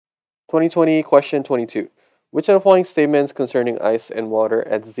2020 question 22. Which of the following statements concerning ice and water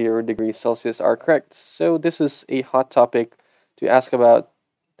at 0 degrees Celsius are correct? So this is a hot topic to ask about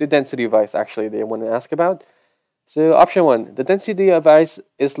the density of ice, actually, they want to ask about. So option 1, the density of ice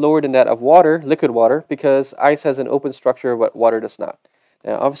is lower than that of water, liquid water, because ice has an open structure but water does not.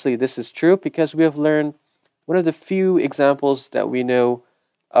 Now obviously this is true because we have learned one of the few examples that we know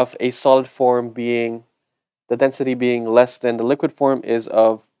of a solid form being the density being less than the liquid form is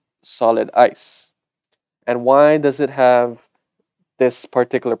of solid ice. And why does it have this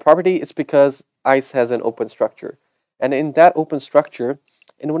particular property? It's because ice has an open structure. And in that open structure,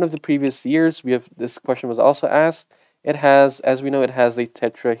 in one of the previous years, this question was also asked. It has, as we know, it has a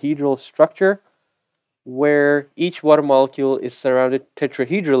tetrahedral structure where each water molecule is surrounded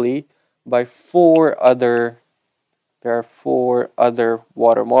tetrahedrally by there are four other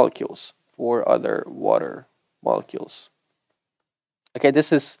water molecules. Okay,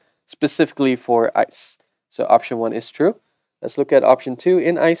 this is specifically for ice. So option 1 is true. Let's look at option 2.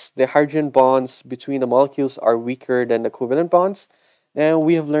 In ice, the hydrogen bonds between the molecules are weaker than the covalent bonds. Now,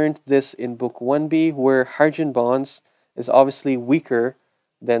 we have learned this in book 1b, where hydrogen bonds is obviously weaker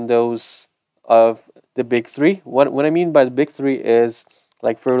than those of the big three. What I mean by the big three is,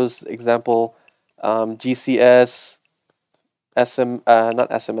 like for those example, GCS,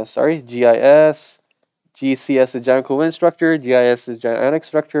 GIS, GCS is giant covalent structure, GIS is giant ionic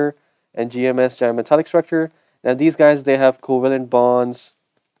structure, and GMS giant metallic structure. Now these guys, they have covalent bonds,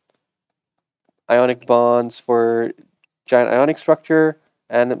 ionic bonds for giant ionic structure,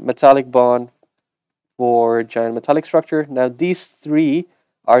 and metallic bond for giant metallic structure. Now these three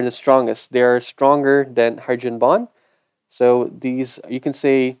are the strongest. They are stronger than hydrogen bond. So these, you can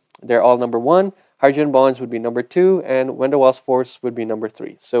say they're all number 1. Hydrogen bonds would be number 2, and van der Waals force would be number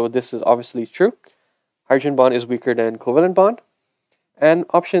 3. So this is obviously true. Hydrogen bond is weaker than covalent bond. And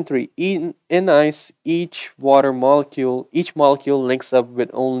option 3, in ice, each molecule links up with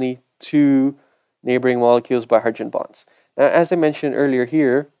only 2 neighboring molecules by hydrogen bonds. Now, as I mentioned earlier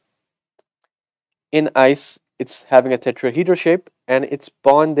here, in ice, it's having a tetrahedral shape, and it's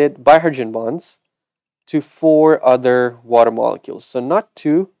bonded by hydrogen bonds to 4 other water molecules. So not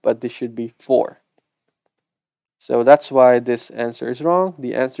 2, but this should be 4. So that's why this answer is wrong.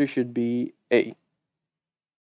 The answer should be A.